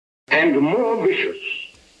and more vicious,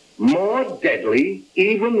 more deadly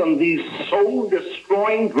even than these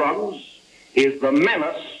soul-destroying drugs is the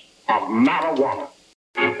menace of marijuana.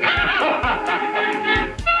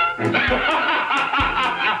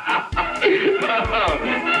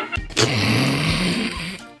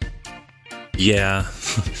 Yeah,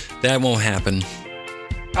 that won't happen.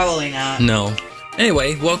 Probably not. No.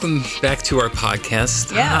 Anyway, welcome back to our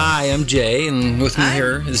podcast. Yeah. Hi, I'm Jay, and with me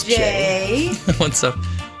here is Jay. What's up?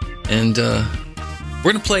 And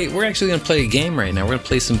we're actually gonna play a game right now. We're gonna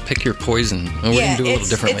play some Pick Your Poison. And we're gonna do it a little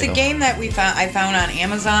differently. It's a game that I found on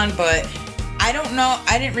Amazon, but I don't know.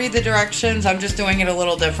 I didn't read the directions. I'm just doing it a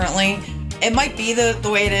little differently. It might be the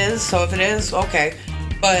way it is. So if it is, okay.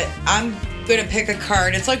 But I'm gonna pick a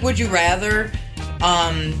card. It's like Would You Rather.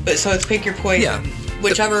 But so it's Pick Your Poison. Yeah.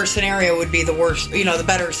 Whichever scenario would be the worst, the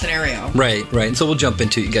better scenario. Right. And so we'll jump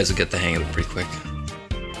into it. You guys will get the hang of it pretty quick.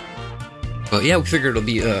 But yeah, we figured it'll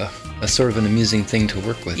be a sort of an amusing thing to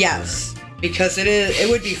work with. Yes, because it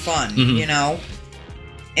would be fun,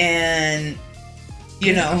 and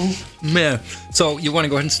Yeah. So you want to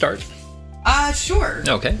go ahead and start? Sure.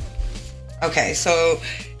 Okay, so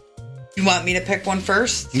you want me to pick one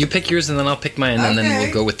first? You pick yours, and then I'll pick mine, and then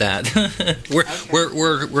we'll go with that.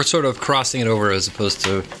 We're sort of crossing it over as opposed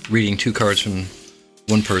to reading two cards from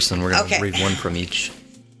one person. We're gonna read one from each.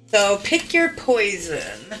 So pick your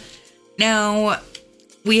poison. Now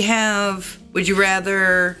we have. Would you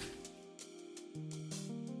rather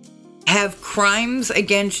have crimes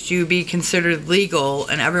against you be considered legal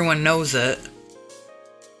and everyone knows it?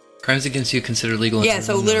 Crimes against you considered legal? Yeah,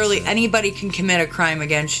 so literally anybody can commit a crime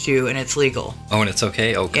against you and it's legal. Oh, and it's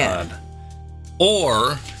okay? Oh, God. Yeah.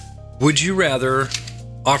 Or would you rather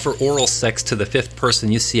offer oral sex to the fifth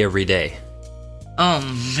person you see every day? Oh,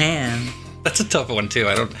 man. That's a tough one, too.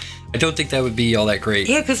 I don't think that would be all that great.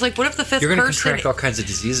 Yeah, because, what if the fifth person... You're going to contract all kinds of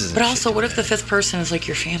diseases. But also, what if the fifth person is,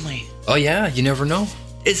 your family? Oh, yeah, you never know.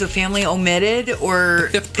 Is a family omitted, or...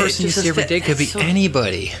 The fifth person you see every day could be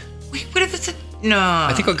anybody. Wait, what if it's a... No.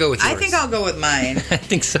 I think I'll go with yours. I think I'll go with mine. I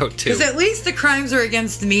think so, too. Because at least the crimes are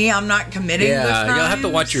against me. I'm not committing the crimes. Yeah, you'll have to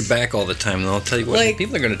watch your back all the time, and I'll tell you what,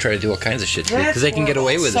 people are going to try to do all kinds of shit, too, because they can get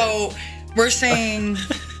away with it. So, we're saying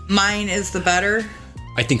mine is the better?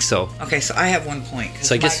 I think so. Okay, so I have 1 point.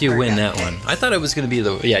 So I guess you win that one. I thought it was going to be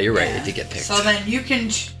the... Yeah, you're right. It did get picked. So then you can,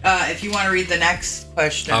 if you want to read the next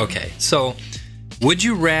question. Okay, so would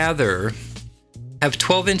you rather have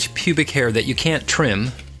 12-inch pubic hair that you can't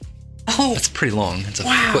trim... Oh, that's pretty long. It's a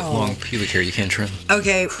foot-long pubic hair you can't trim.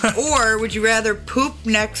 Okay, or would you rather poop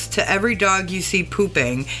next to every dog you see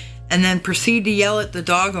pooping and then proceed to yell at the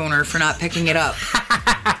dog owner for not picking it up?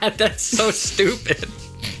 That's so stupid.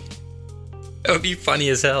 That would be funny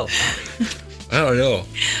as hell. I don't know. Okay.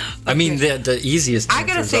 I mean, the easiest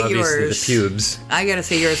answer is obviously the pubes. I gotta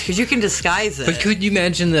say yours, because you can disguise it. But could you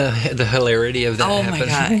imagine the hilarity of that happening?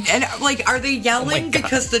 My God. And, are they yelling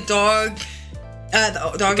because the dog...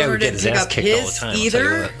 the dog owner didn't pick up his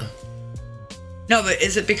either? No, but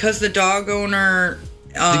is it because the dog owner...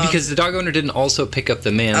 because the dog owner didn't also pick up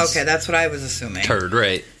the man's... Okay, that's what I was assuming. Turd,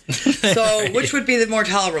 right. So, which would be the more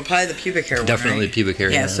tolerable? Probably the pubic hair one, Definitely right? pubic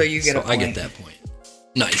hair. Yeah, so you get a point. I get that point.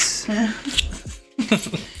 Nice. Okay,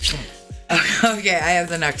 I have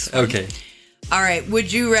the next one. Okay. All right,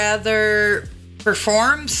 would you rather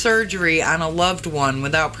perform surgery on a loved one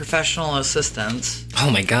without professional assistance?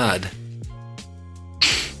 Oh, my God.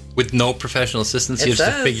 With no professional assistance, you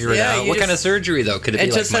have to figure it out. What kind of surgery, though? Could it be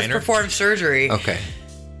minor? It just says perform surgery. Okay.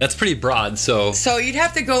 That's pretty broad, so... So you'd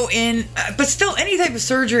have to go in... but still, any type of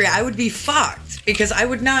surgery, I would be fucked. Because I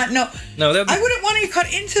would not know... No, I wouldn't want to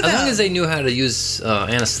cut into them. As long as they knew how to use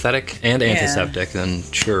anesthetic and antiseptic, then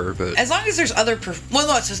sure, but... As long as there's other...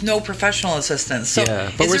 no, it says no professional assistance. So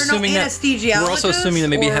but is there no anesthesiologist? We're also assuming that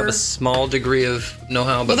maybe you have a small degree of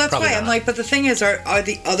know-how, but that's why. not. I'm like, but the thing is, are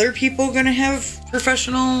the other people going to have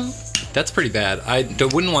professional... That's pretty bad. I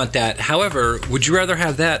wouldn't want that. However, would you rather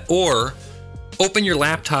have that or open your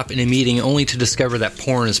laptop in a meeting only to discover that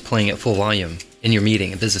porn is playing at full volume in your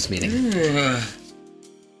meeting, a business meeting?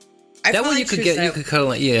 That one you could get. You could kind of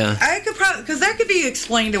I could probably, because that could be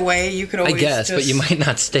explained away. You could always. I guess, but you might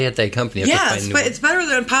not stay at that company. Yes, but it's better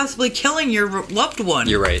than possibly killing your loved one.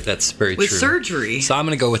 You're right. That's very true. With surgery. So I'm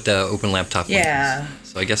going to go with the open laptop. Yeah. One.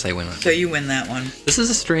 So I guess I win on that. So you win that one. This is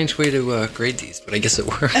a strange way to grade these, but I guess it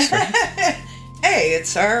works. Right? Hey,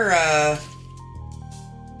 it's our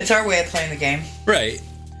way of playing the game. Right.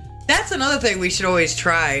 That's another thing we should always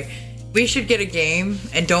try. We should get a game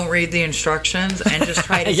and don't read the instructions and just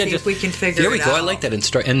try to see if we can figure it out. There we go. I like that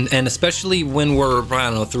and especially when we're, I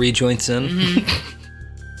don't know, 3 joints in.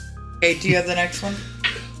 Mm-hmm. Okay, do you have the next one?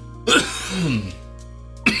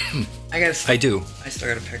 I do. I still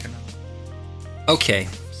gotta pick another. Okay,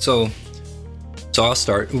 so I'll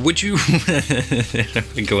start. Would you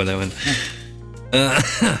go with that one?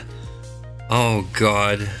 Oh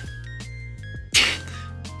God.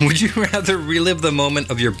 Would you rather relive the moment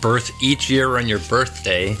of your birth each year on your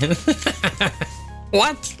birthday?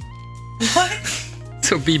 What?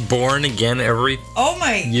 So be born again every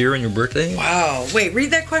year on your birthday? Wow. Wait,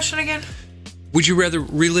 read that question again. Would you rather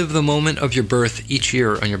relive the moment of your birth each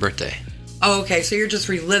year on your birthday? Oh, okay. So you're just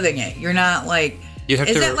reliving it. You're not like... Is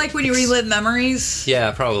that like when you relive memories?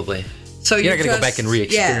 Yeah, probably. So you're not going to go back and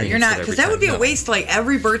re-experience it. Yeah, you're not, because that would be a waste. Like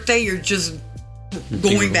every birthday, you're just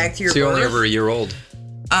going back to your birth. So you're only ever a year old.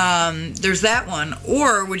 There's that one.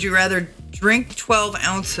 Or would you rather drink 12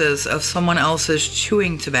 ounces of someone else's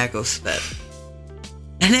chewing tobacco spit?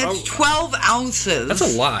 And that's 12 ounces.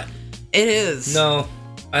 That's a lot. It is. No,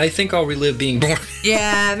 I think I'll relive being born.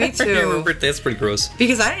 Yeah, me too. That's pretty gross.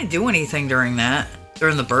 Because I didn't do anything during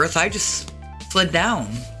the birth. I just slid down,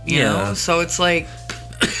 you know? So it's like...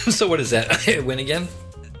 So what is that? I win again?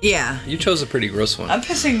 Yeah. You chose a pretty gross one. I'm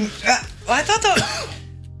pissing... I thought that...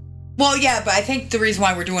 Well, yeah, but I think the reason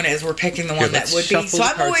why we're doing it is we're picking the one that would be. So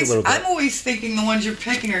I'm always thinking the ones you're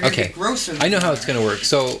picking are going to be grosser. I know how it's going to work.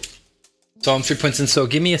 So I'm 3 points in. So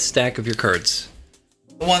give me a stack of your cards.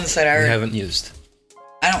 The ones that I haven't used.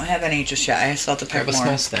 I don't have any just yet. I still have to pick more. I have a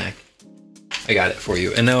small stack. I got it for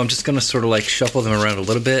you. And now I'm just going to sort of like shuffle them around a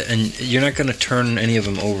little bit, and you're not going to turn any of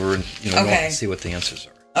them over and won't see what the answers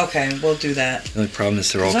are. Okay, we'll do that. The only problem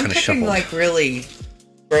is they're all kind of shuffled. I'm picking like really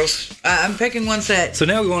gross. I'm picking ones that... So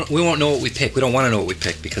now we won't know what we pick. We don't want to know what we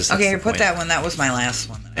pick because that's okay, put that one. That was my last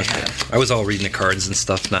one that I had. I was all reading the cards and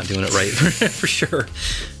stuff, not doing it right for sure.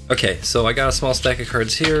 Okay, so I got a small stack of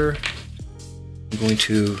cards here. I'm going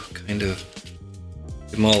to kind of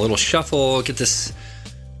give them all a little shuffle, get this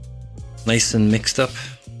nice and mixed up.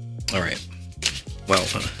 All right. Well,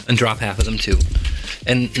 and drop half of them too.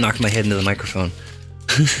 And knock my head into the microphone.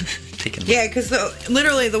 Yeah, because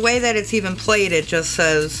literally the way that it's even played, it just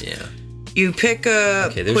says you pick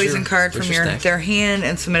a poison card from their hand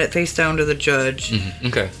and submit it face down to the judge. Mm-hmm.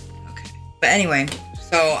 Okay. But anyway,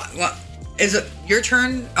 so is it your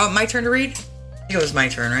turn? Oh, my turn to read? I think it was my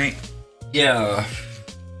turn, right? Yeah.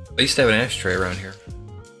 I used to have an ashtray around here.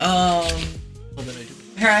 What did I do?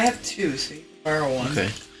 Here, I have two, so you can borrow one. Okay.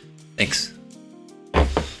 Thanks.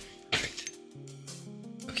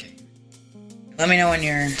 Let me know when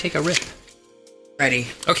you're... Take a rip. Ready.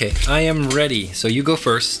 Okay, I am ready. So you go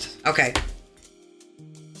first. Okay.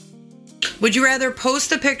 Would you rather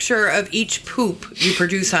post a picture of each poop you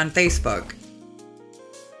produce on Facebook?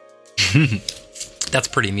 That's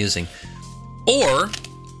pretty amusing. Or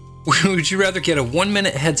would you rather get a 1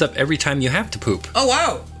 minute heads up every time you have to poop? Oh,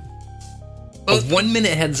 wow. A 1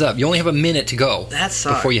 minute heads up. You only have a minute to go. That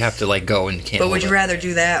sucks. Before you have to go and can't. But would you rather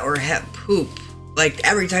do that or have poop? Like,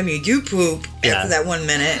 every time you do poop, after that 1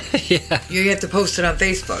 minute, you have to post it on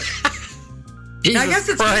Facebook. Now, I guess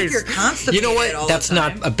it's good if you're constipated. You know what? That's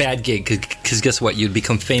not a bad gig, because guess what? You'd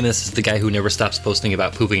become famous as the guy who never stops posting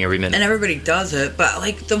about pooping every minute. And everybody does it, but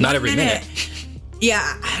not every minute.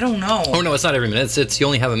 Yeah, I don't know. Oh, no, it's not every minute. It's you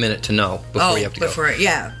only have a minute to know before you have to go.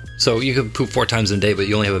 Yeah. So you could poop 4 times in a day, but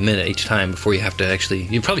you only have a minute each time before you have to actually...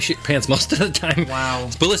 You probably shit your pants most of the time. Wow.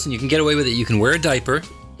 But listen, you can get away with it. You can wear a diaper...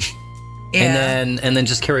 Yeah. And then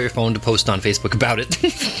just carry your phone to post on Facebook about it.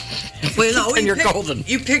 Well, no, and you're golden.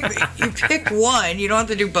 You pick one. You don't have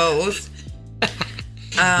to do both.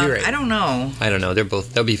 You're right. I don't know.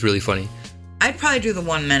 That'd be really funny. I'd probably do the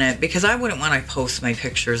 1 minute because I wouldn't want to post my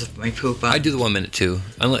pictures of my poop. I'd do the 1 minute too.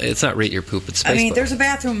 It's not rate your poop. It's Facebook. I mean, there's a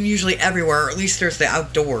bathroom usually everywhere, or at least there's the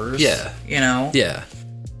outdoors. Yeah. You know. Yeah.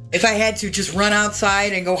 If I had to just run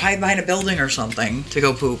outside and go hide behind a building or something to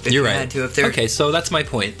go poop, you're right. Had to, okay, so that's my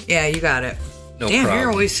point. Yeah, you got it. No problem.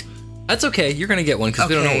 You're always... That's okay. You're going to get one because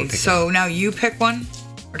we don't know what we're picking. So now you pick one?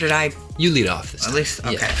 Or did I... You lead off this time. At least...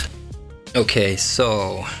 Okay. Yeah. Okay,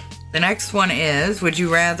 so... The next one is, would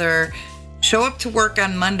you rather show up to work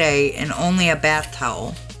on Monday in only a bath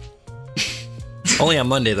towel? Only on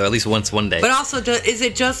Monday, though. At least once one day. But also, is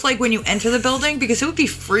it just like when you enter the building? Because it would be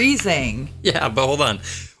freezing. Yeah, but hold on.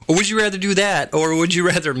 Or would you rather do that, or would you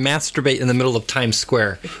rather masturbate in the middle of Times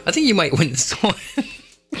Square? I think you might win this one,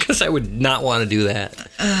 because I would not want to do that.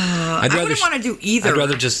 I wouldn't want to do either. I'd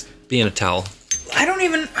rather just be in a towel. I don't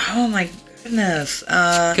even... Oh, my goodness.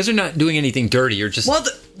 Because they're not doing anything dirty. You're just... Well,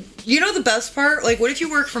 you know the best part? Like, what if you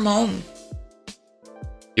work from home?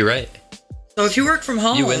 You're right. So if you work from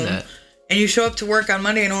home... You win that. And you show up to work on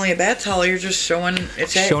Monday in only a bath towel, you're just showing...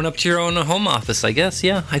 Showing up to your own home office, I guess.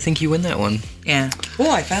 Yeah, I think you win that one. Yeah. Oh,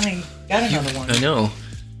 I finally got another one. I know.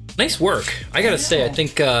 Nice work. I gotta say, I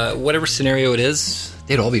think whatever scenario it is,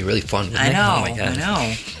 they'd all be really fun. I know. Oh my God. I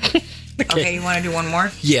know. Okay, you want to do one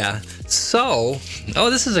more? Yeah. So,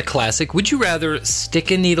 this is a classic. Would you rather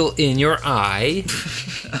stick a needle in your eye?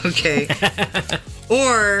 Okay.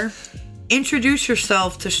 Or introduce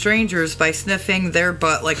yourself to strangers by sniffing their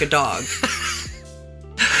butt like a dog.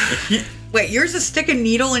 Wait, yours is stick a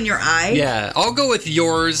needle in your eye? Yeah, I'll go with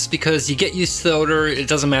yours because you get used to the odor. It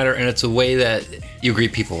doesn't matter, and it's a way that you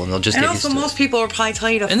greet people, and they'll just get used to it. And also, most people will probably tell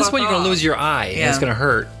you to fuck off. And this way you're going to lose your eye, and it's going to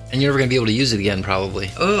hurt, and you're never going to be able to use it again, probably.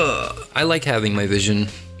 Ugh. I like having my vision.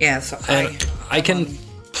 Yeah, so I can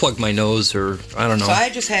plug my nose, or I don't know. So I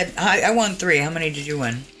just had, I won 3. How many did you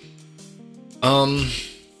win?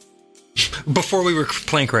 Before we were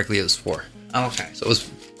playing correctly, it was 4. Oh, okay. So it was...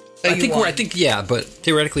 So I think, yeah, but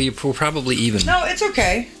theoretically, we're probably even. No, it's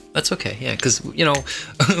okay. That's okay, yeah, because,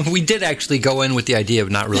 we did actually go in with the idea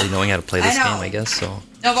of not really knowing how to play this game, I guess, so.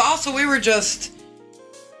 No, but also, we were just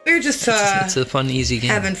it's a fun, easy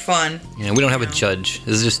game. Having fun. Yeah, we don't have a judge.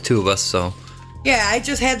 There's just 2 of us, so. Yeah, I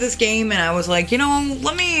just had this game, and I was like,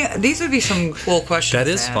 these would be some cool questions. That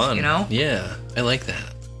is fun. Yeah, I like that.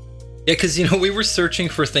 Yeah, because, we were searching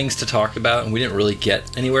for things to talk about, and we didn't really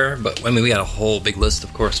get anywhere. But, we got a whole big list,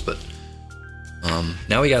 of course, but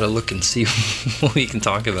now we got to look and see what we can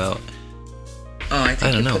talk about. Oh, I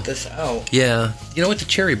think put this out. Yeah. You know what? The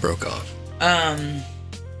cherry broke off. Yeah,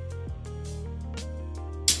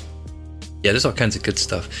 there's all kinds of good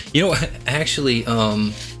stuff. Actually,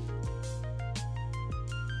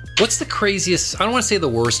 what's the craziest... I don't want to say the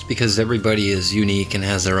worst, because everybody is unique and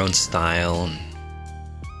has their own style, and...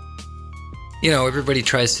 everybody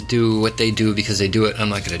tries to do what they do because they do it. I'm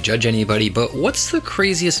not going to judge anybody, but what's the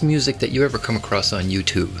craziest music that you ever come across on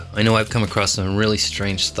YouTube? I know I've come across some really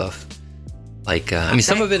strange stuff. Like,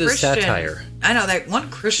 some of it is satire. I know, that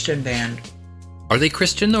one Christian band. Are they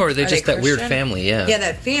Christian, or are they just that weird family? Yeah. Yeah,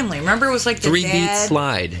 that family. Remember, it was like the 3-Beat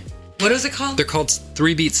Slide. What is it called? They're called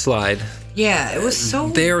 3-Beat Slide. Yeah, it was so...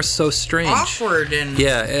 They are so strange. Awkward and...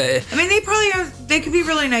 Yeah. they probably are... They could be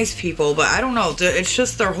really nice people, but I don't know. It's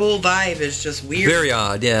just their whole vibe is just weird. Very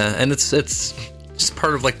odd, yeah. And it's just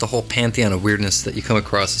part of, the whole pantheon of weirdness that you come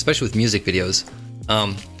across, especially with music videos.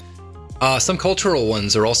 Some cultural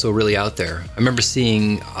ones are also really out there. I remember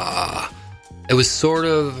seeing... it was sort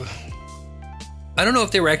of... I don't know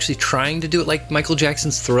if they were actually trying to do it like Michael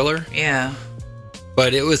Jackson's Thriller. Yeah.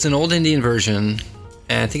 But it was an old Indian version...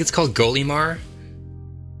 And I think it's called Golimar.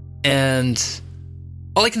 And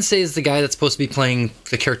all I can say is the guy that's supposed to be playing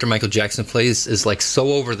the character Michael Jackson plays is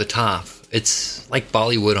so over the top. It's like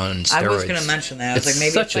Bollywood on steroids. I was going to mention that. I was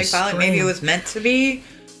maybe it's like Bollywood. Maybe it was meant to be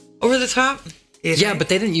over the top. Yeah, but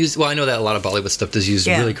they didn't use... Well, I know that a lot of Bollywood stuff does use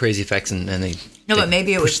really crazy effects, and they... No, but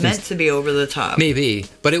maybe it was meant to be over the top. Maybe.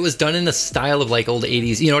 But it was done in the style of, old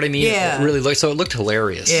 80s. You know what I mean? Yeah. It really so it looked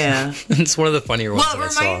hilarious. Yeah. It's one of the funnier ones Well, it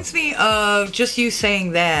reminds me of, just you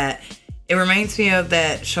saying that, it reminds me of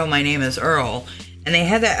that show My Name is Earl. And they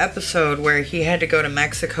had that episode where he had to go to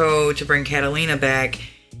Mexico to bring Catalina back.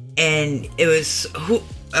 And it was...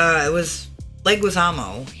 it was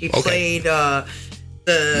Leguizamo. He played the...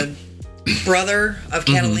 brother of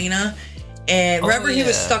Catalina, and remember he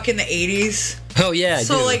was stuck in the 80s. Oh yeah,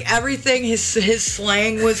 so everything, his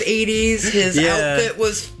slang was 80s. His outfit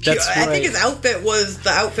was I think his outfit was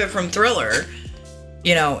the outfit from Thriller,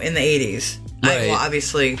 in the 80s. Right.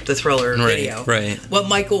 Obviously the Thriller video. Right. What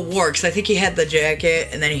Michael wore, because I think he had the jacket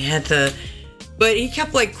and then he had but he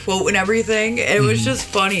kept quoting everything, and it was just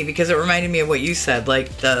funny because it reminded me of what you said,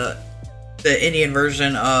 the Indian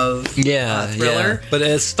version of Thriller. Yeah. But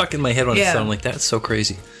it's stuck in my head when it sounded like that. It's so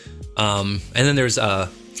crazy. And then there's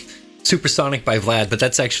Supersonic by Vlad, but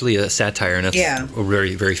that's actually a satire, and that's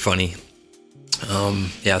very, very funny.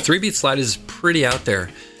 3-Beat Slide is pretty out there.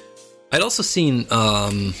 I'd also seen...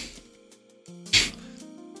 there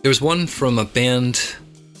was one from a band...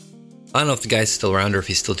 I don't know if the guy's still around or if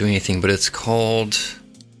he's still doing anything, but it's called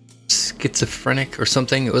Schizophrenic or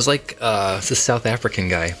something. It was it's a South African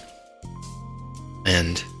guy.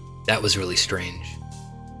 And that was really strange.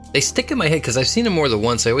 They stick in my head because I've seen them more than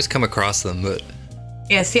once. I always come across them, but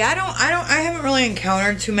yeah. See, I haven't really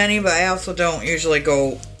encountered too many, but I also don't usually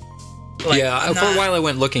go. For a while I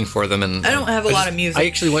went looking for them, and I don't have a lot of music. I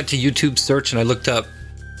actually went to YouTube search and I looked up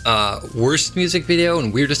worst music video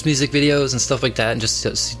and weirdest music videos and stuff like that, and just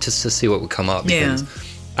to see what would come up. Because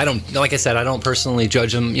I don't, like I said, I don't personally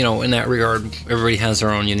judge them. In that regard, everybody has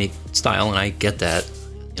their own unique style, and I get that.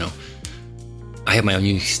 I have my own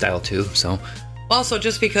unique style too, so. Also,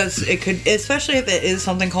 just because it could, especially if it is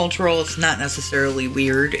something cultural, it's not necessarily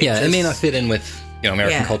weird. It may not fit in with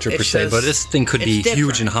American culture per se, but this thing could be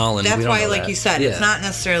huge in Holland. That's we don't why, know like you said, it's not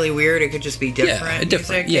necessarily weird. It could just be different music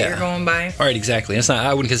that you're going by. All right, exactly. It's not.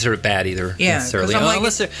 I wouldn't consider it bad either. Yeah, necessarily.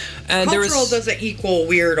 Unless cultural doesn't equal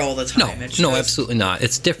weird all the time. No, absolutely not.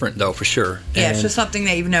 It's different though, for sure. Yeah, it's just something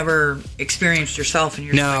that you've never experienced yourself, and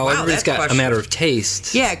you're just like, wow, everybody's got a matter of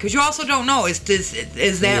taste. Yeah, because you also don't know is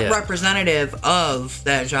that representative of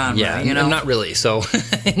that genre? Yeah, not really. So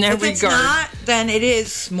in that regard, it's not, then it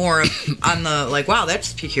is more on the like, wow,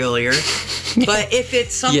 that's peculiar. But if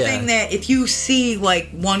it's something that if you see like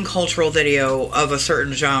one cultural video of a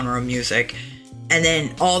certain genre of music, and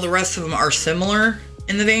then all the rest of them are similar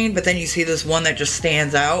in the vein, but then you see this one that just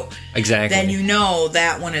stands out, exactly, then you know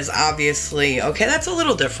that one is obviously okay. That's a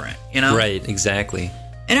little different, Right, exactly.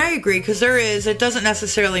 And I agree, because it doesn't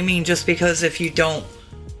necessarily mean just because if you don't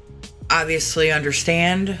obviously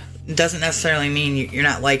understand, it doesn't necessarily mean you're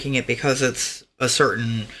not liking it because it's a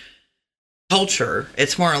certain culture.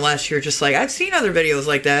 It's more or less you're just like, I've seen other videos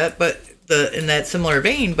like that, but in that similar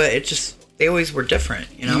vein, but it just, they always were different,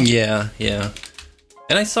 Yeah.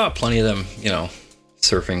 And I saw plenty of them,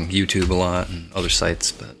 surfing YouTube a lot and other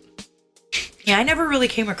sites, but yeah, I never really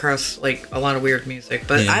came across like a lot of weird music,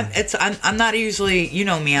 but I'm not usually,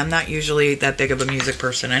 me, I'm not usually that big of a music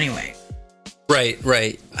person anyway.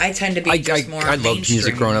 Right. I tend to be just more I loved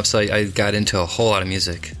music growing up, so I got into a whole lot of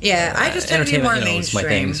music. Yeah, I just tend to be more mainstream. My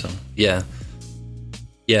thing, so yeah.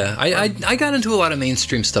 I got into a lot of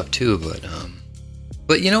mainstream stuff too, but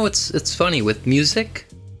it's funny with music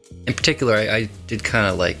in particular. I did kind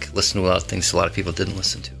of like listen to a lot of things a lot of people didn't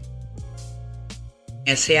listen to.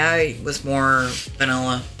 Yeah, see, I was more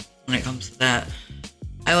vanilla when it comes to that.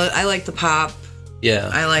 I like the pop. Yeah.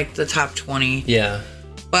 I like the top 20. Yeah.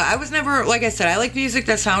 But I was never, like I said, I like music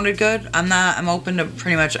that sounded good. I'm open to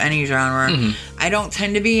pretty much any genre. Mm-hmm. I don't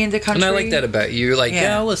tend to be into country. And I like that about you. You're like,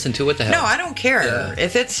 I'll listen to it. What the hell? No, I don't care. Yeah.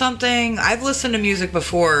 If it's something, I've listened to music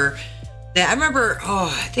before that I remember, I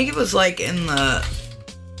think it was like I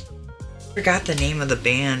forgot the name of the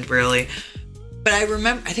band really. But I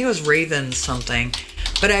remember, I think it was Raven something.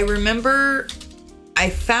 But I remember I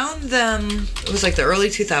found them, it was like the early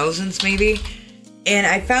 2000s maybe. And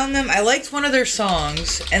I found them, I liked one of their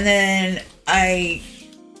songs, and then I,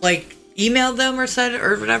 emailed them or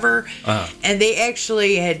whatever, and they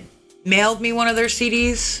actually had mailed me one of their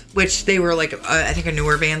CDs, which they were, I think a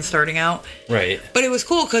newer band starting out. Right. But it was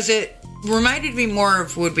cool, because it reminded me more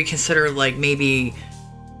of what would be considered, maybe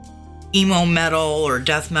emo metal or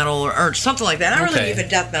death metal or something like that. Not really even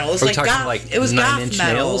death metal. It was goth. It was goth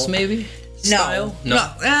metal. Nails, maybe? Style? No.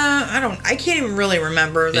 I can't even really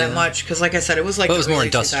remember that much because, like I said, it was it was more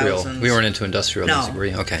industrial. 2000s. We weren't into industrial music, were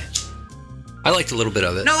you? Okay. I liked a little bit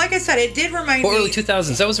of it. No, like I said, it did remind me. Early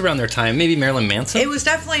 2000s. That was around their time. Maybe Marilyn Manson. It was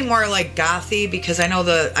definitely more gothy because I know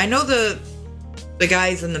the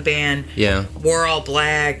guys in the band. Yeah. Wore all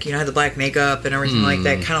black. Had the black makeup and everything like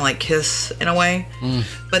that. Kind of like Kiss in a way.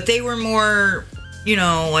 But they were more.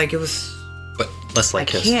 It was. But less like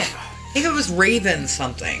Kiss. I think it was Raven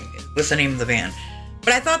something. Was the name of the band.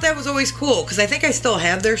 But I thought that was always cool because I think I still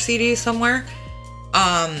have their CD somewhere.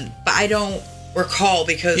 But I don't recall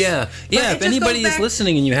because if anybody is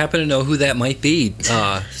listening and you happen to know who that might be,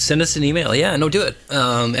 send us an email. Do it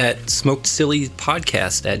at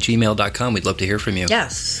smokedsillypodcast@gmail.com. We'd love to hear from you.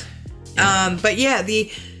 Yes. But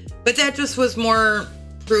that just was more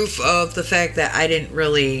proof of the fact that I didn't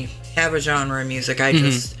really have a genre of music.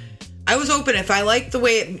 I was open. If I liked the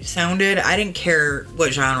way it sounded, I didn't care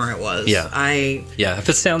what genre it was. Yeah. If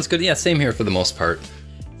it sounds good, same here for the most part.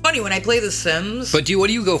 Funny, when I play The Sims... But what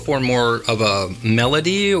do you go for? More of a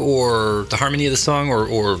melody or the harmony of the song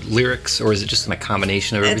or lyrics? Or is it just a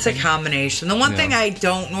combination of everything? It's a combination. The one thing I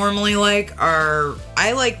don't normally like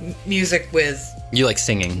I like music with... You like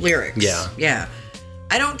singing. Lyrics. Yeah. Yeah.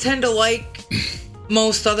 I don't tend to like...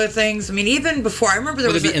 most other things. I mean, even before, I remember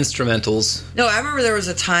there was instrumentals. No, I remember there was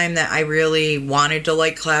a time that I really wanted to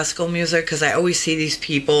like classical music because I always see these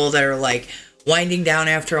people that are winding down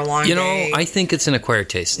after a long day. I think it's an acquired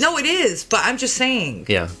taste. No, it is, but I'm just saying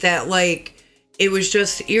that it was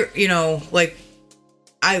just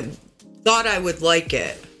I thought I would like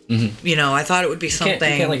it. Mm-hmm. I thought it would be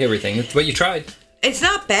something. You can't like everything, but you tried. It's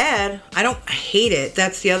not bad. I don't hate it.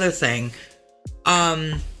 That's the other thing.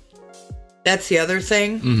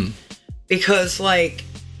 Because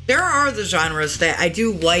there are the genres that I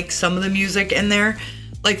do like some of the music in there.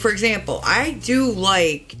 Like, for example, I do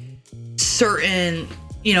like certain,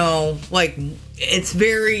 it's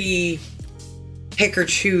very pick or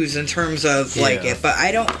choose in terms of it, but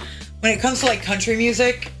I don't, when it comes to country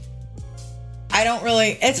music, I don't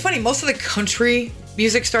really, it's funny, most of the country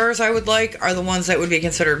music stars I would like are the ones that would be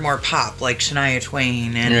considered more pop, like Shania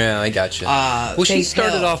Twain and Yeah, I gotcha. Well, she Faith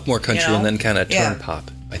started Hill, off more country you know? and then kind of turned Yeah. pop,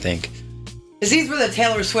 I think. Because these were the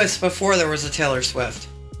Taylor Swifts before there was a Taylor Swift.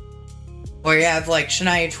 Where you have like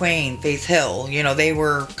Shania Twain, Faith Hill, you know, they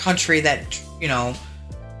were country that, you know,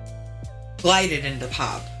 glided into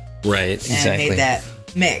pop. Right, And exactly. made that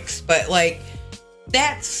mix. But like,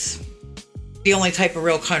 that's the only type of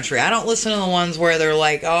real country. I don't listen to the ones where they're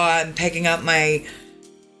like, oh, I'm picking up my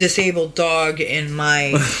disabled dog in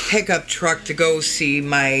my pickup truck to go see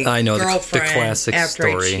my I know, the girlfriend classic after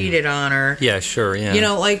story. I cheated on her. Yeah, sure, yeah. You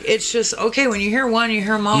know, like, it's just, okay, when you hear one, you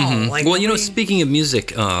hear them all. Like, Well, you know, nobody- speaking of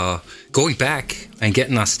music, going back and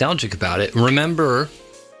getting nostalgic about it, remember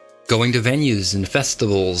going to venues and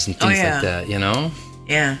festivals and things yeah. like that, you know?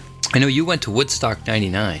 Yeah. I know you went to Woodstock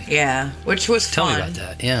 99. Yeah, which was Tell fun. me about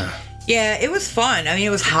that, yeah. Yeah, it was fun. I mean, it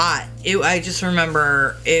was hot. I just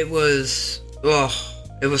remember it was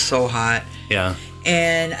so hot. Yeah.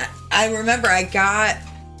 And I remember I got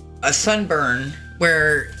a sunburn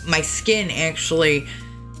where my skin actually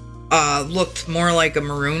looked more like a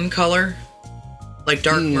maroon color, like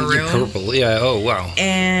dark maroon. Purple, yeah, oh, wow.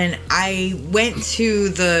 And I went to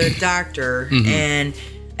the doctor, and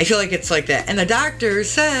I feel like it's like that. And the doctor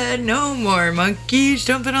said, no more monkeys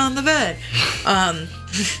jumping on the bed.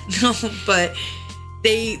 No, but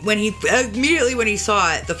when he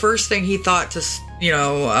saw it, the first thing he thought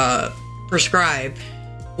to, prescribe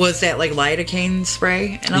was that like lidocaine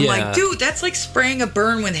spray. And I'm like, dude, that's like spraying a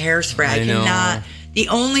burn with hairspray. I cannot. know. The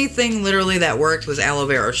only thing literally that worked was aloe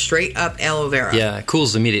vera, straight up aloe vera. Yeah, it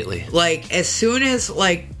cools immediately. Like, as soon as,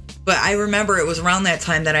 like, but I remember it was around that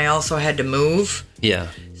time that I also had to move. Yeah.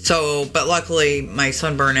 So, but luckily my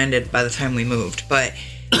sunburn ended by the time we moved. But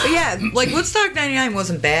yeah, like, Woodstock 99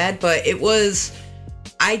 wasn't bad, but it was,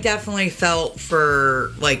 I definitely felt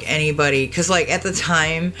for, like, anybody, because, like, at the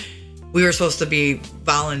time, we were supposed to be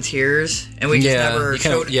volunteers, and we just never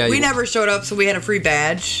showed up. We never showed up, so we had a free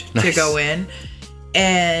badge to go in.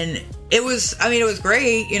 And it was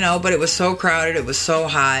great, you know, but it was so crowded, it was so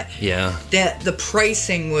hot. Yeah. That the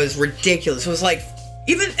pricing was ridiculous. It was like,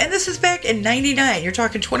 and this is back in 99, you're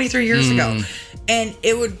talking 23 years ago. And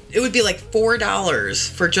it would be like $4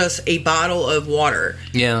 for just a bottle of water.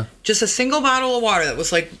 Yeah. Just a single bottle of water that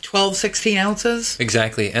was like 12, 16 ounces.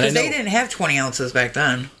 Exactly. And Because they didn't have 20 ounces back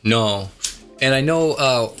then. No. And I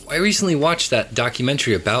know, I recently watched that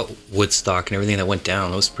documentary about Woodstock and everything that went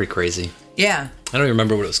down. It was pretty crazy. Yeah. I don't even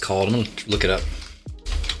remember what it was called. I'm going to look it up.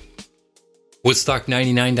 Woodstock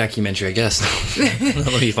 99 documentary, I guess. Let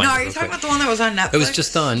me find No, it are real you talking quick. about the one that was on Netflix? It was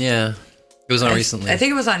just on, yeah. It was on recently. I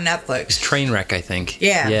think it was on Netflix. It's Trainwreck, I think.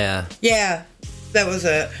 Yeah. Yeah. Yeah. That was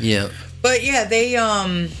it. Yeah. But yeah, they,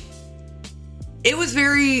 it was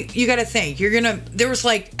very, you gotta think, there was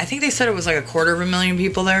like, I think they said it was like 250,000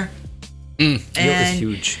 people there. It was And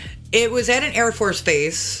huge. it was at an Air Force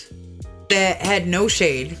base that had no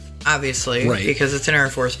shade, obviously, Right. because it's an Air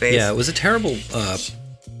Force base. Yeah, it was a terrible,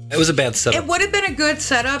 it was a bad setup. It would have been a good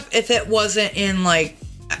setup if it wasn't in like,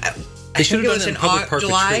 I should think have it was done it in in public park with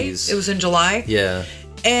July. trees. It was in July. Yeah.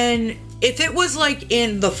 And if it was like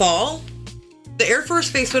in the fall, the Air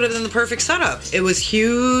Force Base would have been the perfect setup. It was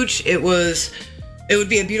huge. It would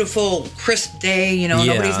be a beautiful, crisp day. You know,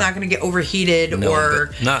 Yeah. nobody's not going to get overheated No, or.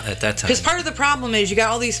 but not at that time. Because part of the problem is you got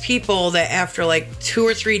all these people that after like 2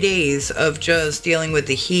 or 3 days of just dealing with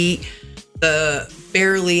the heat, the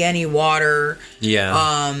barely any water.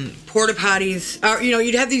 Yeah. Porta potties.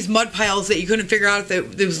 You'd have these mud piles that you couldn't figure out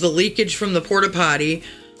if it was the leakage from the porta potty,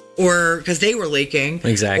 or because they were leaking,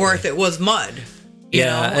 Exactly. or if it was mud. You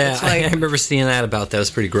know? Yeah, It's like, I remember seeing that about that. It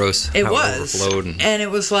was pretty gross. it how was, overflowed. and it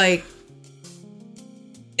was like,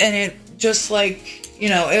 and it just like,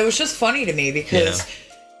 it was just funny to me because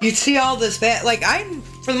you'd see all this bad. Like,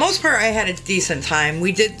 for the most part, I had a decent time.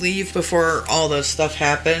 We did leave before all this stuff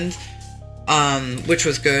happened, which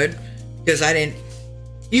was good because I didn't.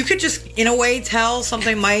 You could just, in a way, tell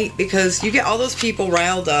something might, because you get all those people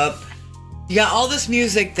riled up. You got all this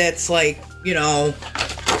music that's like,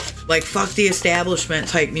 like fuck the establishment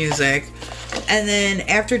type music. And then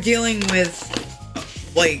after dealing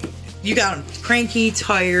with, like, you got cranky,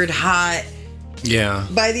 tired, hot. Yeah.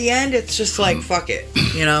 By the end, it's just like, fuck it,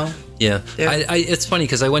 Yeah. Yeah. It's funny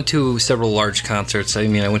because I went to several large concerts. I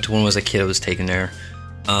mean, I went to one when I was a kid. I was taken there.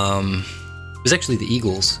 It was actually the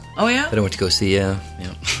Eagles. Oh, yeah? That I went to go see, yeah.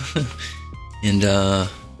 And,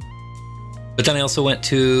 but then I also went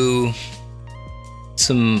to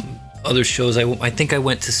some other shows. I think I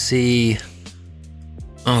went to see,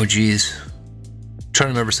 oh, geez. I'm trying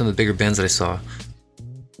to remember some of the bigger bands that I saw.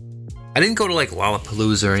 I didn't go to, like,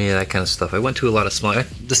 Lollapalooza or any of that kind of stuff. I went to a lot of small, the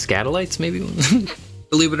Scatolites, maybe?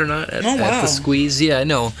 believe it or not, at the Squeeze. Yeah,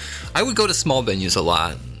 no. I would go to small venues a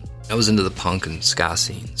lot. I was into the punk and ska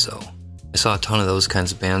scene, so I saw a ton of those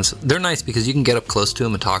kinds of bands. They're nice because you can get up close to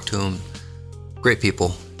them and talk to them. Great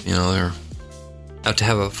people. You know, they're out to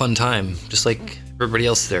have a fun time, just like everybody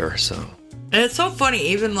else there, so. And it's so funny,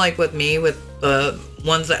 even like with me, with the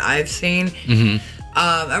ones that I've seen. Mm-hmm.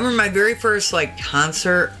 I remember my very first like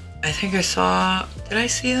concert. I think I saw. Did I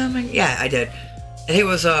see them? Yeah, I did. I think it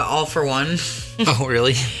was All for One. Oh,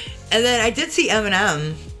 really? And then I did see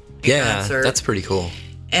Eminem. Concert. That's pretty cool.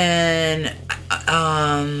 And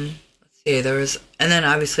let's see, there was, and then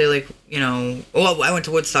obviously like, you know, well, I went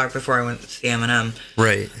to Woodstock before I went to see Eminem.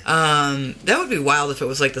 Right. That would be wild if it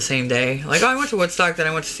was like the same day. Like, oh, I went to Woodstock, then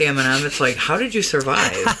I went to see Eminem. It's like, how did you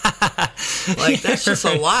survive? Like, that's just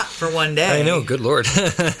a lot for one day. I know, good lord.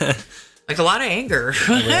 Like a lot of anger.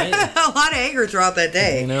 Right. A lot of anger throughout that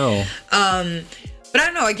day. I know. But I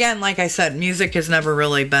don't know, again, like I said, music has never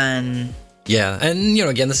really been... Yeah, and, you know,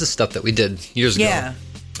 again, this is stuff that we did years ago.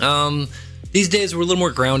 Yeah. These days, we're a little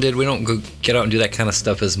more grounded. We don't go get out and do that kind of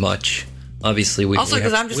stuff as much. Obviously, also,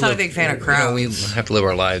 because I'm just not a big fan of crowds. You know, we have to live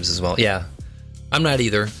our lives as well. Yeah. I'm not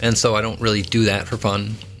either, and so I don't really do that for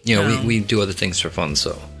fun. You know, we do other things for fun,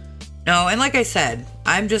 so... No, and like I said,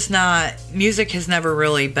 I'm just not... Music has never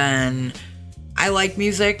really been... I like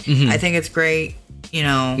music. Mm-hmm. I think it's great. You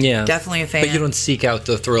know, definitely a fan. But you don't seek out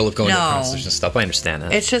the thrill of going to concerts and stuff. I understand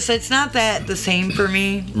that. It's just, it's not that the same for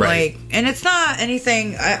me. Right. Like, and it's not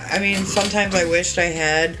anything... I mean, sometimes I wished I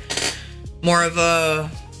had more of a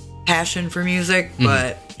passion for music,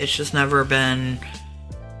 but it's just never been...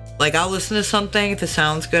 Like, I'll listen to something. If it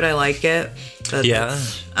sounds good, I like it. But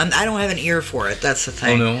I don't have an ear for it. That's the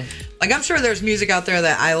thing. Oh, no? Like, I'm sure there's music out there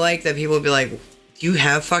that I like that people would be like, do you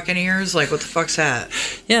have fucking ears? Like, what the fuck's that?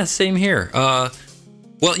 Yeah, same here.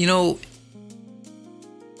 Well, you know,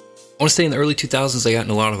 I want to say in the early 2000s, I got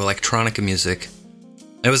into a lot of electronica music.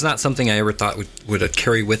 It was not something I ever thought would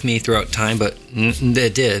carry with me throughout time, but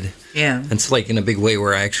it did. Yeah. And it's like in a big way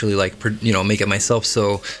where I actually like, you know, make it myself.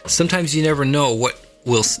 So sometimes you never know what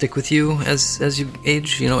will stick with you as you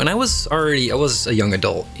age, you know. And I was a young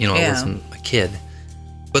adult, you know, I wasn't a kid.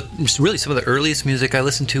 But really some of the earliest music I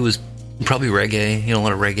listened to was probably reggae, you know, a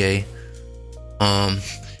lot of reggae.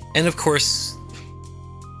 And of course,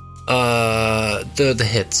 the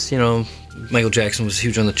hits, you know, Michael Jackson was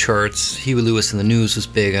huge on the charts. Huey Lewis and the News was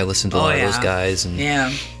big. I listened to a lot of those guys.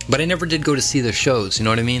 But I never did go to see their shows, you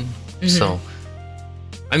know what I mean? Mm-hmm. So,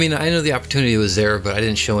 I mean, I know the opportunity was there, but I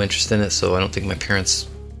didn't show interest in it, so I don't think my parents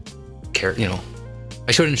cared, you know.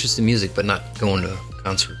 I showed interest in music, but not going to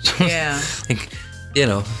concerts. Yeah. Like, you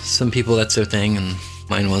know, some people, that's their thing, and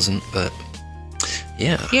mine wasn't, but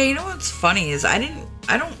yeah. Yeah, you know what's funny is I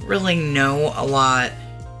don't really know a lot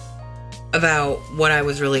about what I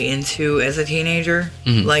was really into as a teenager.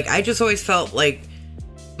 Mm-hmm. Like, I just always felt like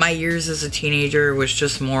my years as a teenager was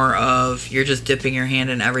just more of you're just dipping your hand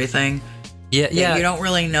in everything. Yeah. You don't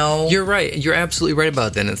really know. You're right. You're absolutely right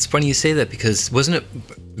about that. And it's funny you say that because wasn't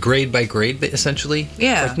it grade by grade, essentially?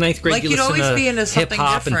 Yeah. Like ninth grade, like you you'd listen always to be into something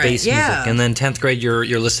hip-hop different. and bass music. And then 10th grade,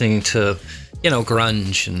 you're listening to, you know,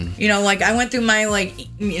 grunge and... You know, like, I went through my, like...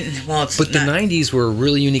 Well, it's But not... the 90s were a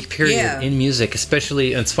really unique period in music,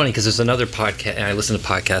 especially... And it's funny, because there's another podcast, and I listen to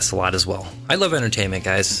podcasts a lot as well. I love entertainment,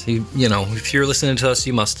 guys. You know, if you're listening to us,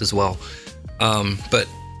 you must as well. But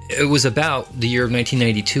it was about the year of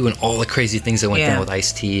 1992 and all the crazy things that went down with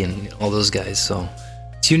Ice-T and all those guys, so...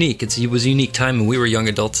 It's unique. It was a unique time, and we were young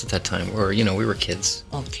adults at that time. Or, you know, we were kids.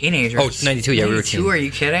 Oh, teenagers. Oh, 92, yeah, we were teens. Are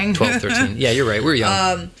you kidding? 12, 13. Yeah, you're right. We were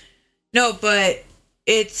young. No, but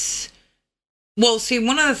it's... Well, see,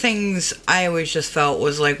 one of the things I always just felt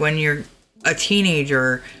was, like, when you're a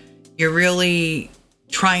teenager, you're really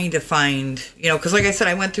trying to find... You know, because, like I said,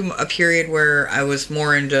 I went through a period where I was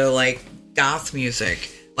more into, like, goth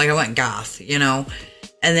music. Like, I went goth, you know?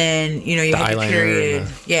 And then, you know, you had the period...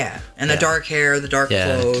 And the dark hair, the dark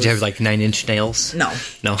clothes. Did you have, like, 9-inch nails? No.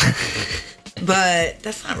 But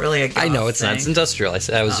that's not really a goth I know, it's not. It's industrial.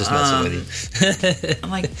 I was just messing with you.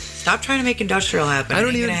 I'm like, stop trying to make industrial happen. It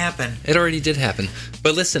ain't gonna happen. It already did happen.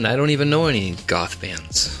 But listen, I don't even know any goth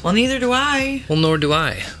bands. Well, neither do I. Well, nor do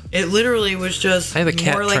I. It literally was just I have a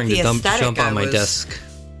cat more like trying the to aesthetic jump on my desk.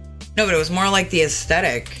 No, but it was more like the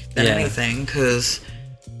aesthetic than anything, because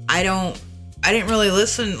I didn't really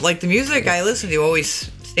listen, like, the music I listened to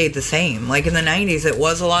always stayed the same. Like, in the 90s, it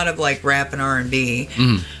was a lot of, like, rap and R&B.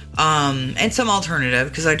 Mm. And some alternative,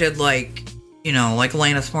 because I did, like, you know, like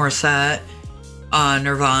Alanis Morissette,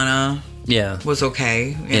 Nirvana. Yeah. Was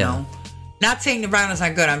okay, you know. Not saying Nirvana's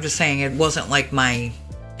not good, I'm just saying it wasn't, like, my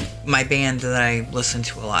band that I listened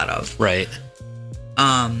to a lot of. Right.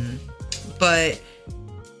 But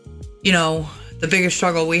the biggest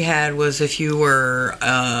struggle we had was if you were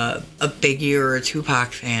a Biggie or a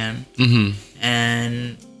Tupac fan. Mm-hmm.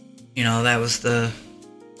 And, that was the...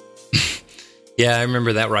 Yeah, I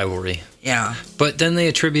remember that rivalry. Yeah. But then they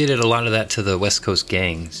attributed a lot of that to the West Coast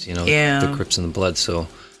gangs, the Crips and the Bloods, so...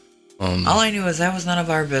 all I knew is that was none of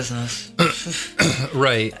our business.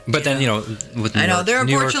 Right. But then, with I know, they're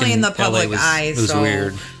unfortunately in the public eye, it was so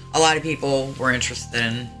weird. A lot of people were interested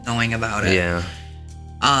in knowing about it. Yeah.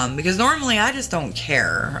 Because normally I just don't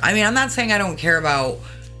care. I mean, I'm not saying I don't care about...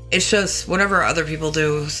 It's just whatever other people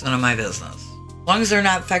do is none of my business. As long as they're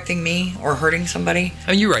not affecting me or hurting somebody.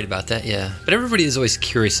 I mean, you're right about that, yeah. But everybody is always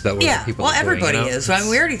curious about what other people are doing. Everybody is. I mean,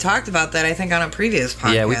 we already talked about that, I think, on a previous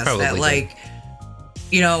podcast. Yeah, we probably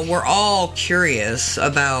did. We're all curious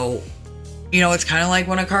about... it's kind of like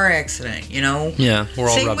when a car accident, Yeah, we're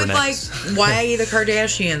all Same rubbernecks. with, why the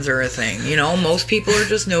Kardashians are a thing. Most people are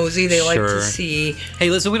just nosy. They like to see... Hey,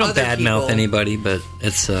 listen, we don't badmouth people. anybody, but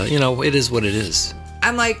it's, it is what it is.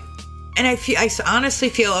 I'm like... And I honestly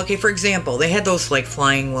feel, okay, for example, they had those,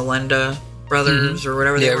 Flying Walenda brothers or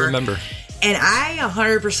whatever they were. Yeah, I remember. And I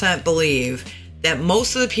 100% believe that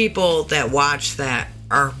most of the people that watch that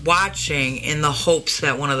are watching in the hopes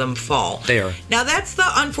that one of them fall. They are. Now, that's the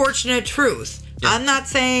unfortunate truth. Yeah. I'm not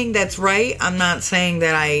saying that's right. I'm not saying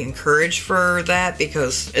that I encourage for that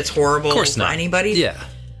because it's horrible for anybody. Yeah.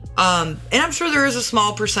 And I'm sure there is a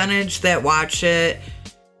small percentage that watch it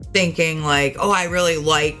thinking I really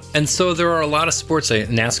like... And so there are a lot of sports.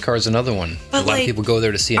 NASCAR is another one. But a lot of people go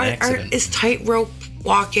there to see an accident. Is tightrope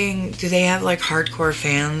walking... Do they have hardcore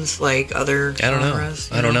fans like other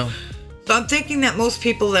genres? I don't know. So I'm thinking that most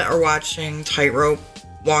people that are watching tightrope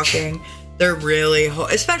walking, they're really...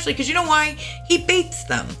 Especially because you know why? He baits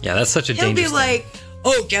them. Yeah, that's such a He'll dangerous be like,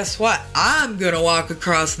 oh, guess what? I'm going to walk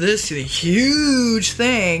across this huge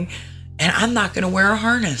thing... And I'm not going to wear a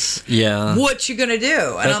harness. Yeah. What you going to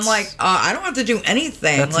do? And I'm like, I don't have to do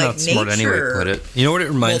anything. That's not smart anyway to put it. You know what it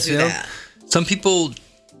reminds me of? Some people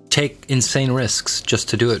take insane risks just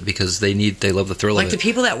to do it because they love the thrill of it. Like the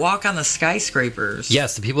people that walk on the skyscrapers.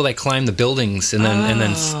 Yes, the people that climb the buildings and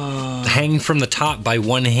then hang from the top by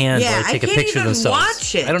one hand while they take a picture of themselves.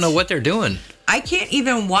 Watch it. I don't know what they're doing. I can't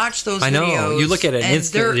even watch those videos. I know. You look at it and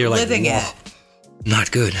instantly you're like, living whoa. it.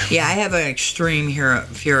 Not good. Yeah, I have an extreme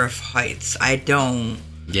fear of heights. I don't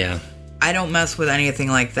mess with anything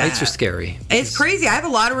like that. Heights are scary. It's crazy. I have a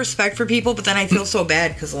lot of respect for people, but then I feel so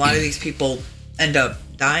bad because a lot of these people end up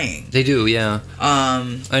dying. They do, yeah.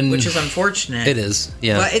 Which is unfortunate. It is,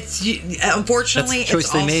 yeah. But unfortunately,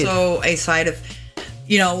 it's also a side of...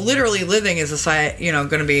 literally living is a side, going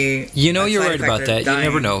to be... you're right about that.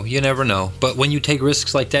 Dying. You never know. But when you take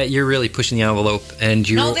risks like that, you're really pushing the envelope, and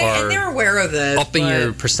and they're aware of it. Upping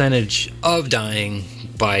your percentage of dying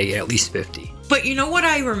by at least 50. But you know what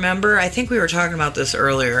I remember? I think we were talking about this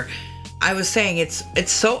earlier. I was saying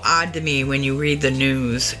it's so odd to me when you read the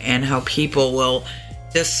news and how people will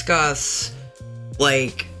discuss,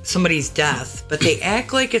 somebody's death, but they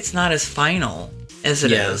act like it's not as final as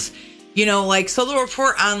it is. So they'll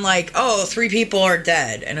report on 3 people are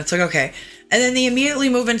dead. And it's like, okay. And then they immediately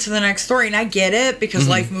move into the next story. And I get it because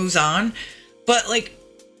life moves on. But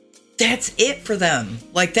that's it for them.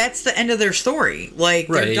 That's the end of their story.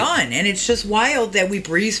 They're done. And it's just wild that we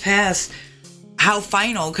breeze past how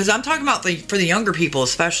final. Because I'm talking about for the younger people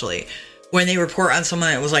especially. When they report on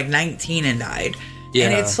someone that was 19 and died. Yeah.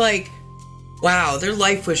 And it's wow, their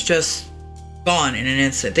life was just... gone in an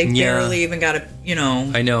instant. They barely even got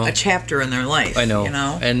a chapter in their life. I know.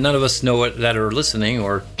 And none of us know that are listening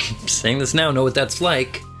or saying this now know what that's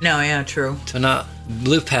like. No, yeah, true. To not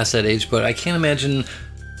live past that age, but I can't imagine.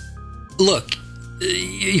 Look,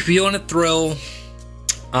 if you want to thrill,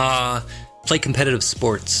 play competitive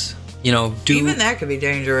sports. Even that could be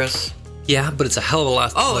dangerous. Yeah, but it's a hell of a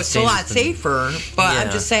lot. Oh, it's a lot safer. But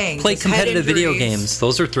I'm just saying, play competitive video games.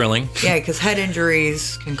 Those are thrilling. Yeah, because head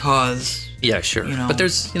injuries can cause. Yeah, sure. But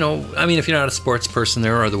there's, if you're not a sports person,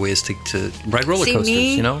 there are other ways to ride roller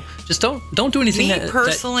coasters. Just don't do anything. Me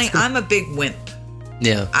personally, I'm a big wimp.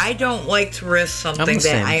 Yeah. I don't like to risk something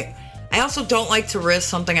that I also don't like to risk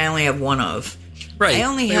something I only have one of. Right. I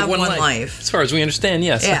only have one life. As far as we understand,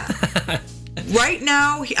 yes. Yeah. Right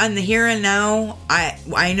now, on the here and now,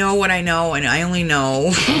 I know what I know, and I only know.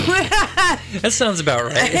 That sounds about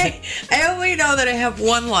right. I only know that I have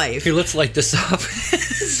one life. Here, let's light this up.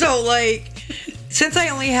 So, since I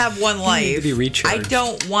only have one life, need to be recharged. I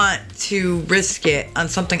don't want to risk it on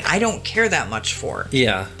something I don't care that much for.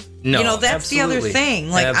 Yeah. No, that's absolutely. the other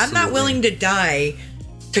thing. I'm not willing to die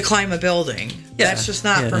to climb a building. Yeah. That's just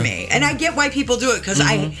not for me. And I get why people do it, because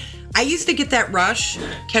I used to get that rush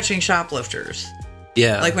catching shoplifters.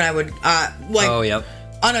 Yeah. Like when I would, oh, yep.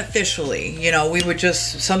 unofficially, you know, we would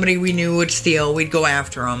just, somebody we knew would steal, we'd go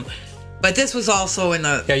after them. But this was also in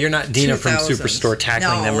the you're not Dina 2000s. from Superstore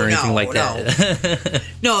tackling them or anything like that.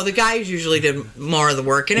 No, the guys usually did more of the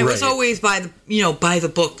work, and it was always by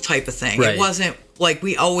the book type of thing. Right. It wasn't like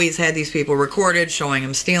we always had these people recorded showing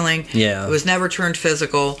them stealing. Yeah. It was never turned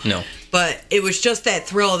physical. No. But it was just that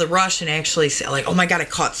thrill of the rush and actually say, like, oh my God, I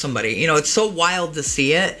caught somebody. You know, it's so wild to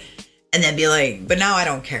see it and then be like, but now I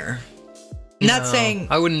don't care. Not saying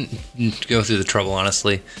I wouldn't go through the trouble,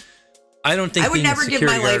 honestly. I don't think I would being never a give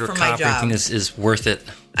security my life guard or for my cop or anything job. is worth it.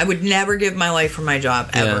 I would never give my life for my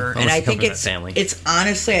job ever. Yeah, and I unless you come think from that family. it's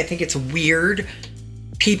honestly, I think it's weird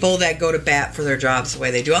people that go to bat for their jobs the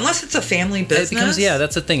way they do, unless it's a family business. It becomes,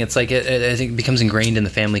 that's the thing. It's like I think it becomes ingrained in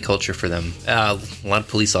the family culture for them. A lot of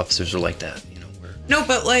police officers are like that. You know, where No,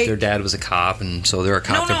 but like their dad was a cop, and so they're a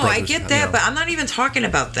cop. No, I get that, but I'm not even talking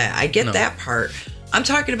about that. I get that part. I'm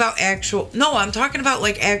talking about I'm talking about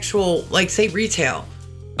like actual, like say retail.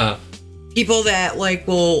 People that like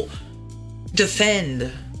will defend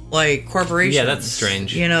like corporations. Yeah, that's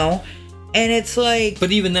strange. You know? And it's like,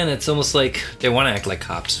 but even then, it's almost like they want to act like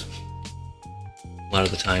cops. A lot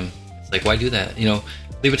of the time, it's like, why do that? You know,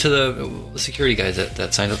 leave it to the security guys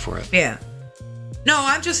that signed up for it. yeah. No,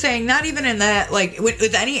 I'm just saying, not even in that, like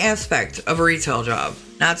with any aspect of a retail job,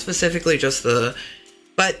 not specifically just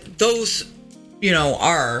but those, you know,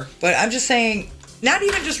 are. But I'm just saying, not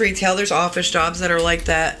even just retail. There's office jobs that are like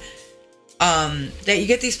that. That you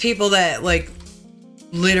get these people that like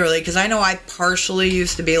literally, because I know I partially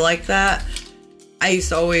used to be like that. I used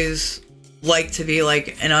to always like to be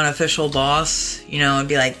like an unofficial boss, you know, and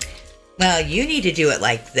be like, well, you need to do it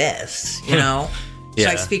like this, you know? So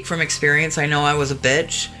I speak from experience. I know I was a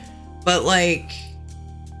bitch. But like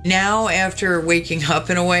now after waking up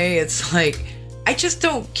in a way, it's like, I just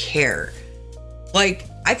don't care. Like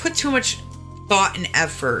I put too much thought and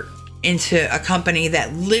effort into a company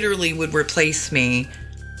that literally would replace me,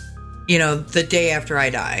 you know, the day after I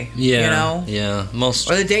die. Yeah. You know? Yeah.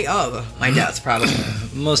 Or the day of my death, probably.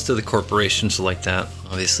 Most of the corporations are like that,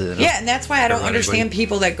 obviously. Yeah, and that's why I don't understand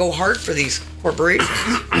people that go hard for these corporations.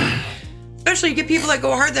 Especially you get people that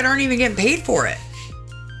go hard that aren't even getting paid for it.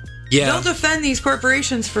 Yeah. They'll defend these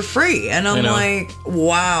corporations for free. And I'm like,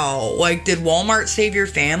 wow. Like, did Walmart save your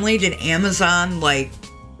family? Did Amazon, like,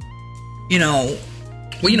 you know...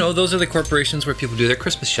 Well, you know, those are the corporations where people do their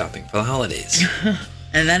Christmas shopping for the holidays.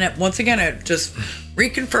 And then it just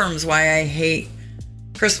reconfirms why I hate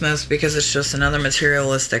Christmas, because it's just another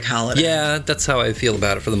materialistic holiday. Yeah, that's how I feel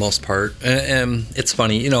about it for the most part. And it's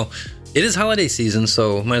funny, you know, it is holiday season,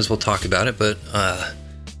 so might as well talk about it. But,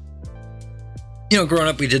 you know, growing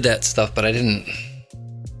up, we did that stuff, but I didn't,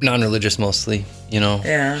 non-religious mostly, you know.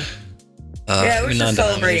 Yeah. It was just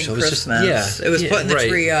celebrating Christmas. It was putting the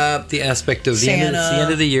tree up. The aspect of Santa. the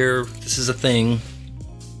end of the year, this is a thing,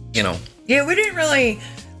 you know. Yeah, we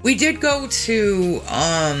did go to,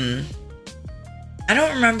 I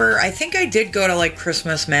don't remember. I think I did go to like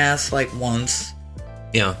Christmas Mass like once.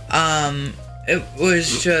 Yeah. It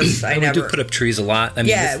was just, we do put up trees a lot. I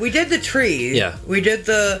mean, we did the tree. Yeah. We did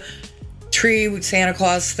the tree with Santa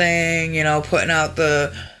Claus thing, you know, putting out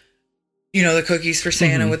the cookies for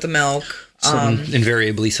Santa with the milk.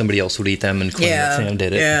 Invariably, somebody else would eat them and claim that Santa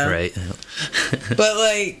did it. Yeah. Right. But,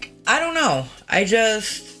 like, I don't know.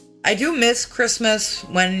 I do miss Christmas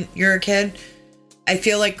when you're a kid. I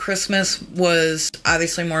feel like Christmas was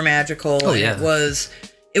obviously more magical. Oh, yeah.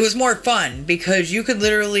 It was more fun because you could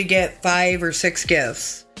literally get 5 or 6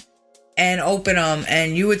 gifts and open them,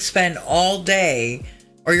 and you would spend all day,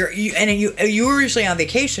 or you were usually on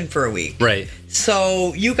vacation for a week. Right.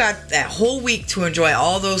 So you got that whole week to enjoy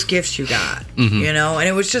all those gifts you got, you know? And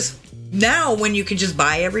it was just, now when you can just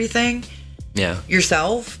buy everything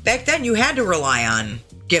yourself, back then you had to rely on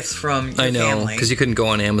gifts from your family. I know, because you couldn't go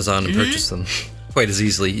on Amazon and purchase them quite as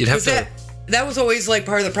easily. You'd have to... That was always like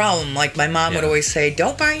part of the problem. Like my mom would always say,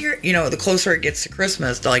 don't buy the closer it gets to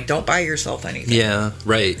Christmas, like don't buy yourself anything. Yeah,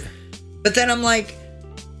 right. But then I'm like,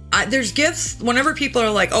 there's gifts, whenever people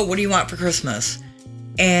are like, oh, what do you want for Christmas?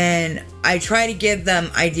 And I try to give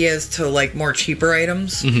them ideas to like more cheaper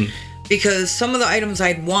items, because some of the items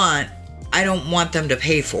I don't want them to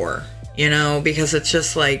pay for, you know, because it's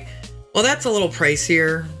just like, well, that's a little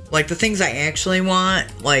pricier. Like the things I actually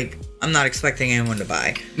want, like I'm not expecting anyone to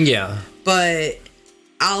buy. Yeah. But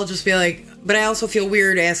I'll just be like, but I also feel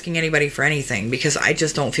weird asking anybody for anything because I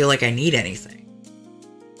just don't feel like I need anything.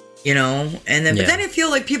 You know? And then, but then I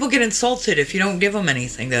feel like people get insulted if you don't give them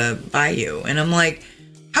anything to buy you. And I'm like,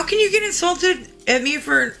 how can you get insulted at me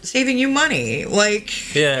for saving you money.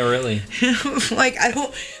 Like, Yeah, really. like, I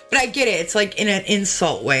don't, but I get it. It's like in an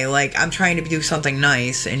insult way. Like, I'm trying to do something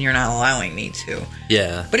nice and you're not allowing me to.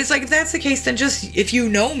 Yeah. But it's like, if that's the case, then just, if you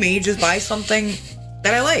know me, just buy something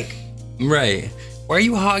that I like. Right. Why are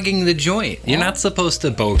you hogging the joint? You're not supposed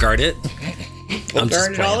to Bogart it.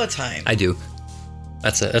 Bogart it all the time. I do.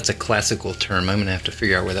 That's a classical term. I'm going to have to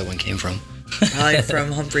figure out where that one came from. Probably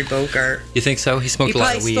from Humphrey Bogart. You think so? He smoked a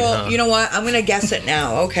lot of weed, huh? You know what? I'm going to guess it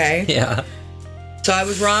now, okay? Yeah. So I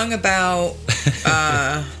was wrong about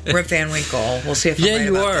Rip Van Winkle. We'll see if I'm right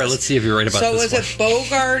you about are. this. Let's see if you're right about so this was it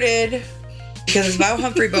Bogarted? Because it's about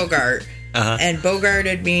Humphrey Bogart. And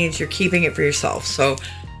Bogarted means you're keeping it for yourself. So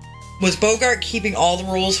was Bogart keeping all the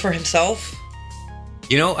rules for himself?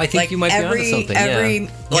 You know, I think you might be onto something. He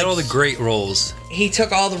had all the great roles. He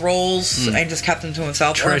took all the roles and just kept them to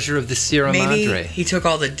himself. Treasure of the Sierra Madre. Maybe he took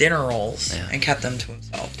all the dinner rolls and kept them to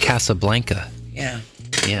himself. Casablanca. Yeah.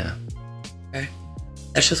 Yeah. Okay.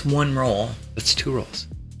 That's just one roll. That's 2 rolls.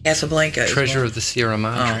 Casablanca. Treasure of the Sierra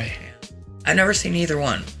Madre. Oh, I've never seen either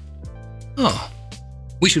one. Oh.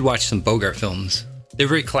 We should watch some Bogart films. They're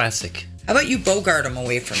very classic. How about you Bogart them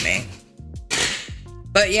away from me?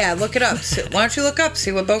 But yeah, look it up. Why don't you look up,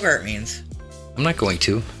 see what Bogart means? I'm not going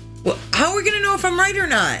to. Well, how are we going to know if I'm right or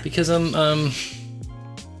not? Because I don't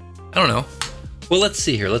know. Well, let's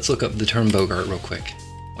see here. Let's look up the term Bogart real quick.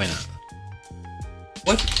 Why not?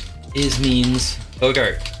 What means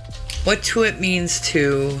Bogart? What to it means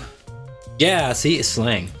to... Yeah, see, it's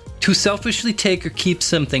slang. To selfishly take or keep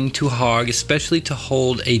something, to hog, especially to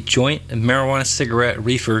hold a joint, a marijuana, cigarette,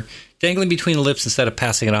 reefer, dangling between the lips instead of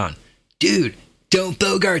passing it on. Dude, don't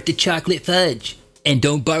Bogart the chocolate fudge. And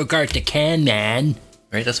don't Bogart the can, man.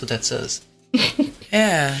 Right, that's what that says.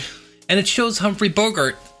 Yeah. And it shows Humphrey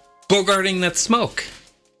Bogart bogarting that smoke.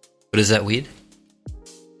 But is that weed?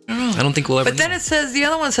 I don't know. I don't think we'll ever But then know. it says, the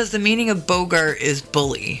other one says the meaning of Bogart is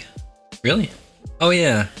bully. Really? Oh,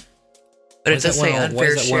 yeah. But it does say unfair Why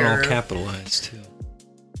is that one all share. capitalized, too?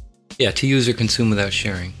 Yeah, to use or consume without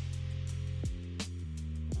sharing.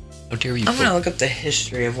 How dare you? I'm going to look up the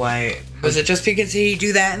history of why. Was it just because he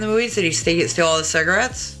do that in the movies? Did he steal all the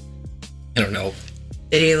cigarettes? I don't know.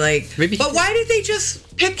 Did he like... Maybe. But why did they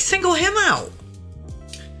just single him out?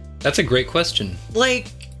 That's a great question.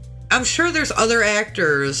 Like, I'm sure there's other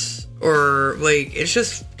actors, or like, it's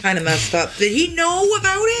just kind of messed up. Did he know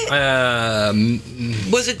about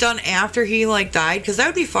it? Was it done after he like died? Because that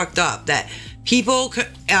would be fucked up. That people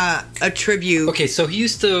attribute. Okay, so he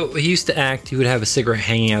used to act. He would have a cigarette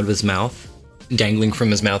hanging out of his mouth, dangling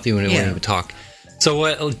from his mouth even when he would talk. So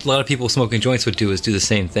what a lot of people smoking joints would do is do the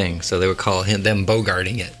same thing. So they would call them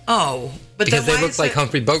Bogarting it. Oh, but because then they looked like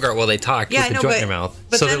Humphrey Bogart while they talked with the joint in their mouth.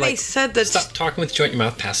 But so then they're they said that stop talking with the joint in your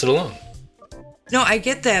mouth, pass it along. No, I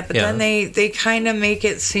get that, but then they kind of make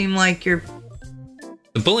it seem like you're...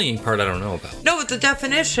 The bullying part I don't know about. No, but the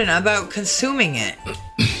definition about consuming it.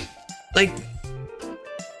 Like,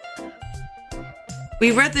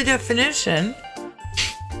 we read the definition.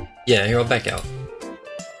 Yeah, here, I'll back out.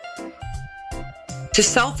 To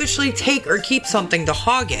selfishly take or keep something, to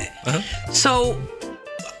hog it. So,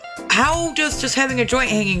 how does just having a joint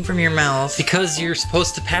hanging from your mouth? Because you're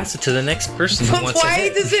supposed to pass it to the next person who wants Why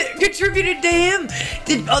it. does it contribute to him?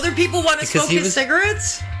 Did other people want to smoke his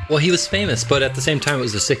cigarettes? Well, he was famous, but at the same time it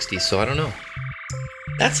was the 60s, so I don't know.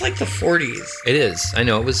 That's like the 40s. It is. I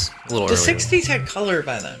know, it was a little The earlier. 60s had color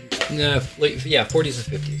by then. Yeah, 40s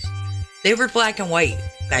and 50s. They were black and white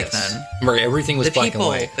back then. Right, everything was black and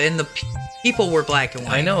white. And the people were black and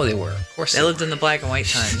white. I know they were. Of course they lived in the black and white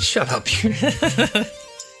times. Shut up.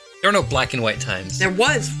 There are no black and white times. There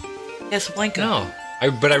was Casablanca. No.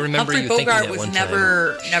 But I remember Humphrey you thinking that Bogart one was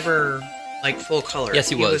time. never like full color. Yes,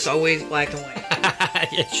 he was. He was always black and white.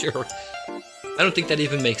 Yeah, sure. I don't think that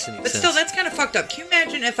even makes any sense. But still, that's kind of fucked up. Can you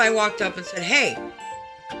imagine if I walked up and said, hey,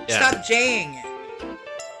 stop Jing?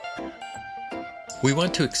 We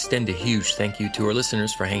want to extend a huge thank you to our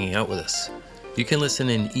listeners for hanging out with us. You can listen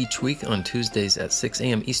in each week on Tuesdays at 6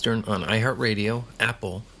 a.m. Eastern on iHeartRadio,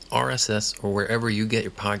 Apple, RSS, or wherever you get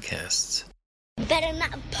your podcasts. Better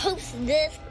not post this.